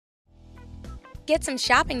Get some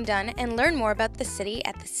shopping done and learn more about the city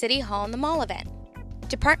at the City Hall in the Mall event.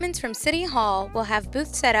 Departments from City Hall will have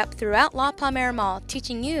booths set up throughout La Palmera Mall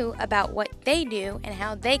teaching you about what they do and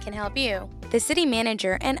how they can help you. The city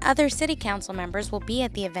manager and other city council members will be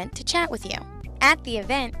at the event to chat with you. At the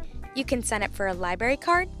event, you can sign up for a library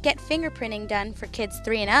card, get fingerprinting done for kids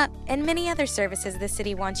 3 and up, and many other services the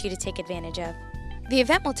city wants you to take advantage of. The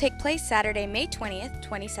event will take place Saturday, May 20th,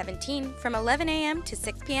 2017 from 11 a.m. to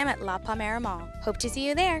 6 p.m. at La Palmera Mall. Hope to see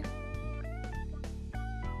you there!